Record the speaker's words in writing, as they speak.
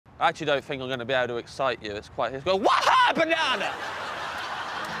I actually don't think I'm going to be able to excite you. It's quite... It's going, waha, banana!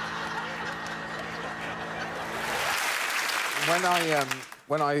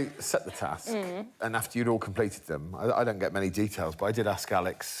 When I set the task, and after you'd all completed them, I don't get many details, but I did ask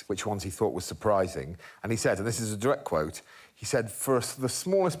Alex which ones he thought was surprising, and he said, and this is a direct quote, he said, for the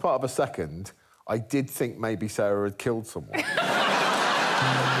smallest part of a second, I did think maybe Sarah had killed someone.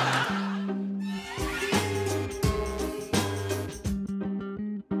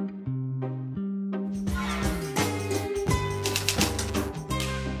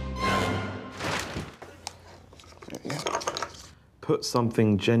 Put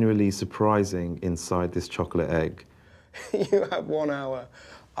something genuinely surprising inside this chocolate egg. You have 1 hour,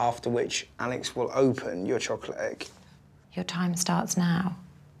 after which Alex will open your chocolate egg. Your time starts now.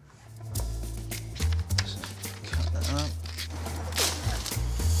 Cut that up.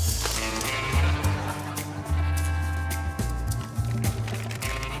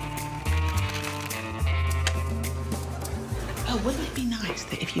 Oh, wouldn't it be nice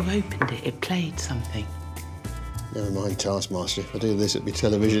that if you opened it, it played something? Never mind Taskmaster. If I do this, it'd be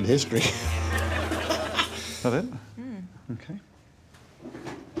television history. Is that it? OK.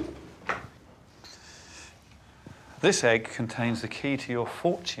 This egg contains the key to your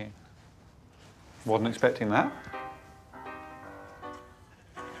fortune. Wasn't expecting that.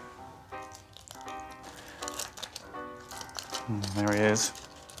 There he is.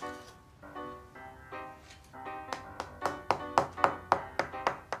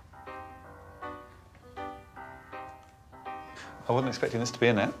 I wasn't expecting this to be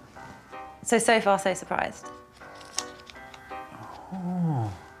in it. So far, so surprised. Oh.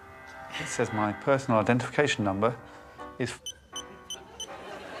 It says my personal identification number is...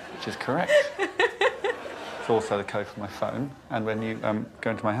 which is correct. It's also the code for my phone, and when you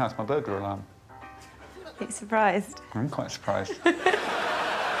go into my house, my burglar alarm. Are you surprised? I'm quite surprised.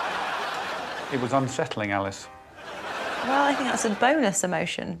 It was unsettling, Alice. Well, I think that's a bonus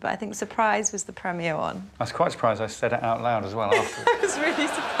emotion, but I think surprise was the premier one. I was quite surprised I said it out loud as well afterwards. I was really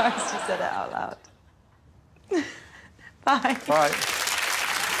surprised you said it out loud. Bye. Bye.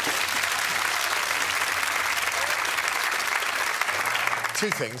 Two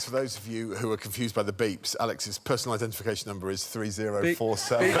things, for those of you who are confused by the beeps. Alex's personal identification number is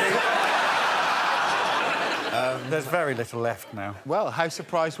 3047. There's very little left now. Well, how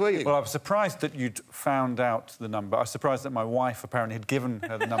surprised were you? Well, I was surprised that you'd found out the number. I was surprised that my wife apparently had given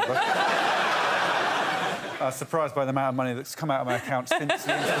her the number. I was surprised by the amount of money that's come out of my account since the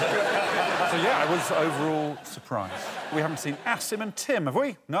incident. So, yeah, I was overall surprised. We haven't seen Asim and Tim, have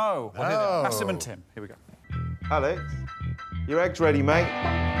we? No. What is it? Asim and Tim. Here we go. Alex, your egg's ready, mate.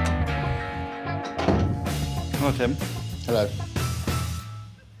 Hello, Tim. Hello.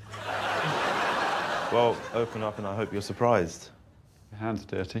 Well, open up and I hope you're surprised. Your hands are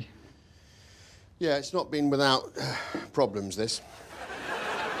dirty. Yeah, it's not been without problems, this.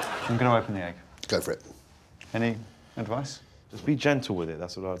 I'm going to open the egg. Go for it. Any advice? Just be gentle with it,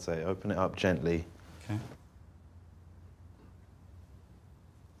 that's what I'd say. Open it up gently. OK.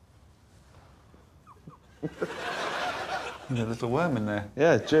 There's a little worm in there.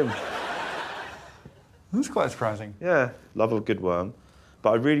 Yeah, Jim. That's quite surprising. Yeah, love a good worm.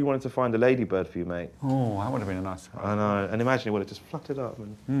 But I really wanted to find a ladybird for you, mate. Oh, that would have been a nice surprise. I know. And imagine it would have just fluttered up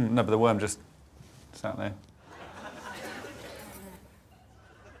and... No, but the worm just sat there.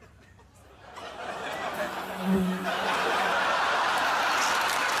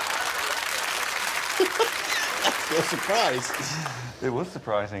 You're surprised. It was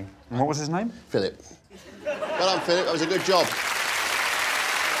surprising. And what was his name? Philip. Well done, Philip. That was a good job.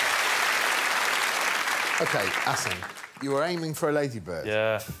 OK, Asim, you were aiming for a ladybird.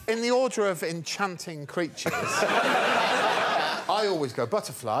 Yeah. In the order of enchanting creatures, I always go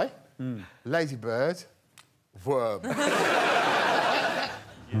butterfly, ladybird, worm.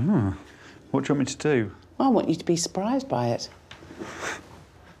 What do you want me to do? Well, I want you to be surprised by it.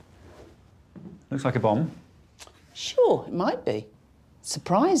 Looks like a bomb. Sure, it might be.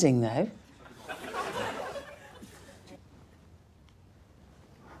 Surprising, though.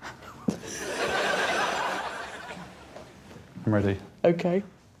 I'm ready. OK.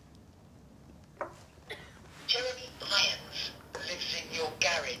 Jeremy Irons lives in your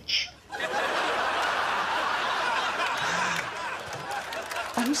garage.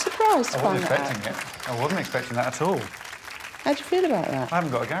 Are you surprised to I find wasn't that out? expecting it. I wasn't expecting that at all. How do you feel about that? I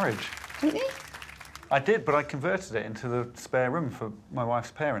haven't got a garage. Don't you? I did, but I converted it into the spare room for my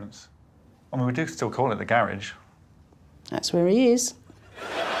wife's parents. I mean, we do still call it the garage. That's where he is.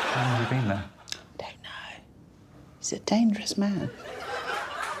 How long have you been there? Don't know. He's a dangerous man.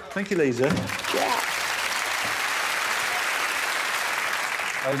 Thank you, Lisa. Yeah.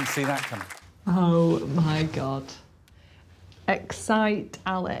 I didn't see that coming. Oh, my God. Excite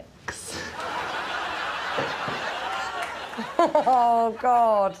Alex. Oh,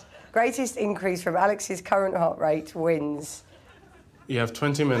 God. Greatest increase from Alex's current heart rate wins. You have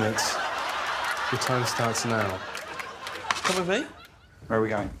 20 minutes. Your time starts now. Come with me. Where are we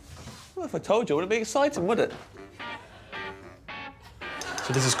going? Well, if I told you, it wouldn't be exciting, would it?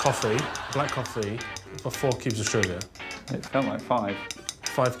 So this is coffee, black coffee, for 4 cubes of sugar. It felt like 5.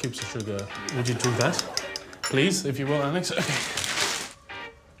 5 cubes of sugar. Would you drink that? Please, if you will, Alex. Okay.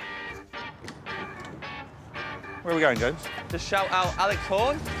 Where are we going, James? Just shout out Alex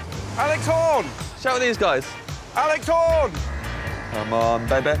Horne. Alex Horne! Shout at these guys. Alex Horne! Come on,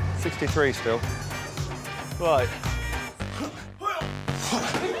 baby. 63 still. Right.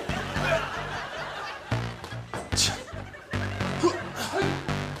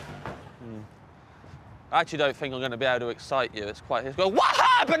 I actually don't think I'm going to be able to excite you. It's quite... It's going,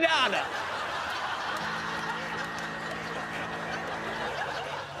 waha, banana!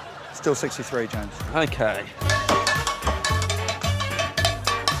 Still 63, James. OK.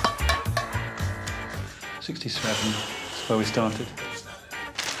 67. That's where we started.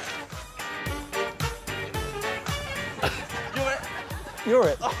 You're it. You're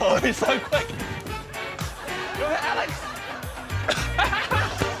it. Oh, he's so quick. You're it, Alex.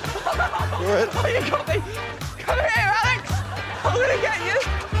 You're it. Oh, you got me. Come here, Alex. I'm going to get you.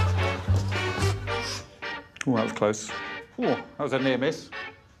 Oh, that was close. Oh, that was a near miss.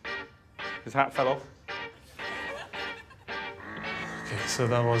 His hat fell off. Okay, so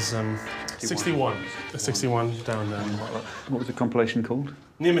that was 61. 61 down there. What was the compilation called?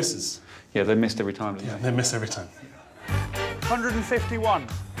 Near misses. Yeah, they missed every time, didn't Yeah, they? they miss every time. 151.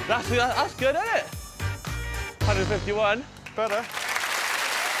 That's good, isn't it? 151. Better.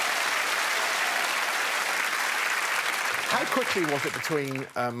 How quickly was it between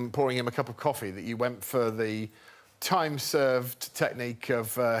pouring him a cup of coffee that you went for the time-served technique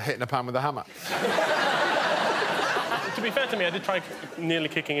of hitting a pan with a hammer? To be fair to me, I did try nearly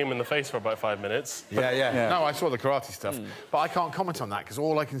kicking him in the face for about 5 minutes. Yeah. No, I saw the karate stuff, but I can't comment on that because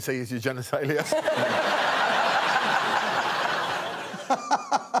all I can see is your genitalia.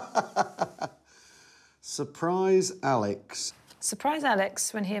 Surprise Alex. Surprise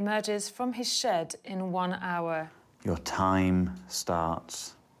Alex when he emerges from his shed in 1 hour. Your time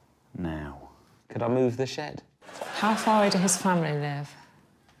starts now. Could I move the shed? How far away do his family live?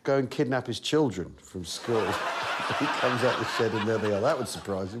 Go and kidnap his children from school. He comes out the shed and there they are. That would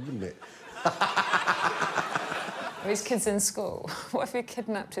surprise him, wouldn't it? Are his kids in school? What if he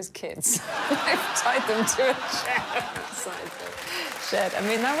kidnapped his kids? Tied them to a chair outside the shed. I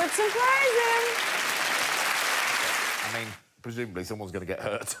mean, that would surprise him. I mean, presumably someone's going to get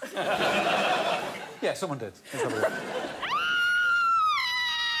hurt. Yeah, someone did. Let's have a look.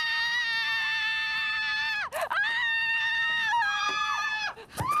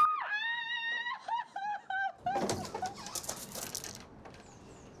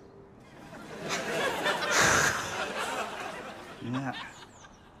 Yeah.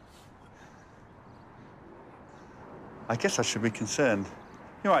 I guess I should be concerned.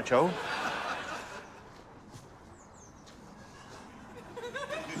 You all right, Joel?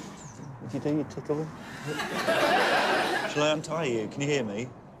 What do you do? You tickle them? Shall I untie you? Can you hear me?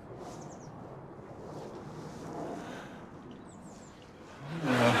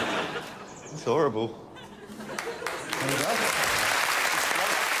 It's horrible.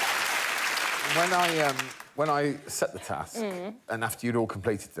 When I set the task, and after you'd all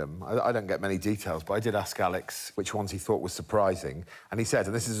completed them, I don't get many details, but I did ask Alex which ones he thought was surprising, and he said,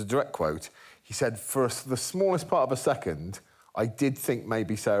 and this is a direct quote, he said, for the smallest part of a second, I did think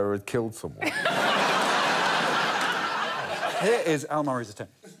maybe Sarah had killed someone. Here is Al Murray's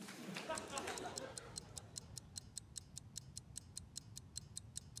attempt.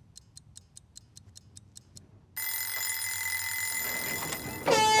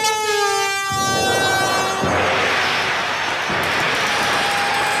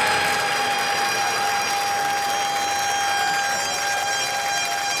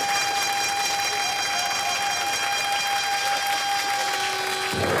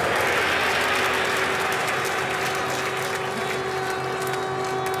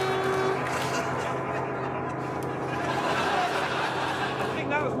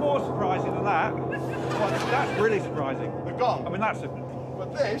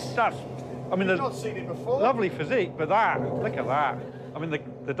 I mean, You've not seen it before. Lovely physique, but that, look at that. I mean,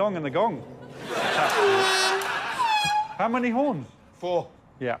 the dong and the gong. How many horns? 4.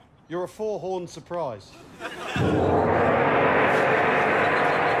 Yeah. You're a 4-horn surprise.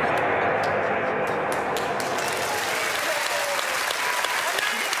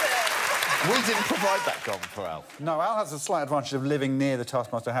 We didn't provide that gong for Al. No, Al has a slight advantage of living near the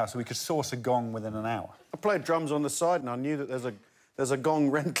Taskmaster house, so we could source a gong within an hour. I played drums on the side and I knew that there's a gong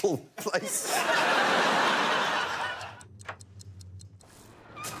rental place.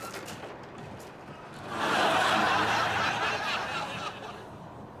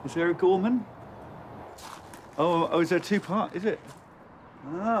 Is there a Gorman? Oh, is there a two-part? Is it?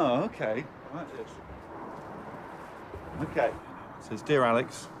 Oh, OK. Right, yes. OK. It says, Dear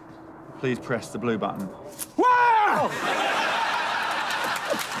Alex, please press the blue button. Wow!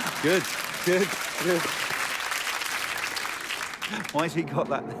 Good, good, good. Why has he got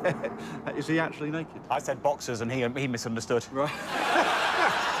that there? Is he actually naked? I said boxers and he misunderstood. Right.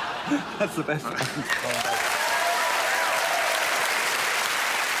 That's the best one.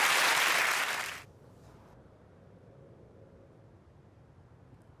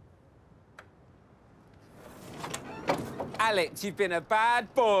 Alex, you've been a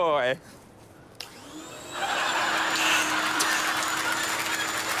bad boy.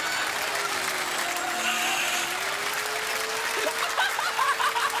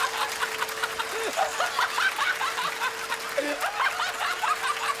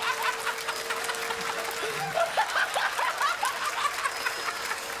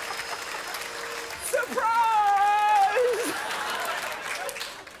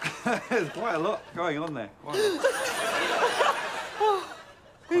 There's quite a lot going on there. Quite a lot.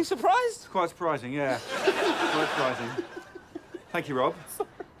 Are you surprised? It's quite surprising, yeah. Quite surprising. Thank you, Rob.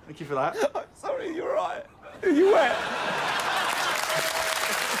 Thank you for that. I'm sorry, you're right. Are you wet?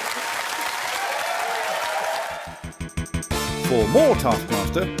 For more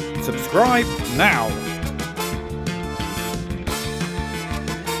Taskmaster, subscribe now.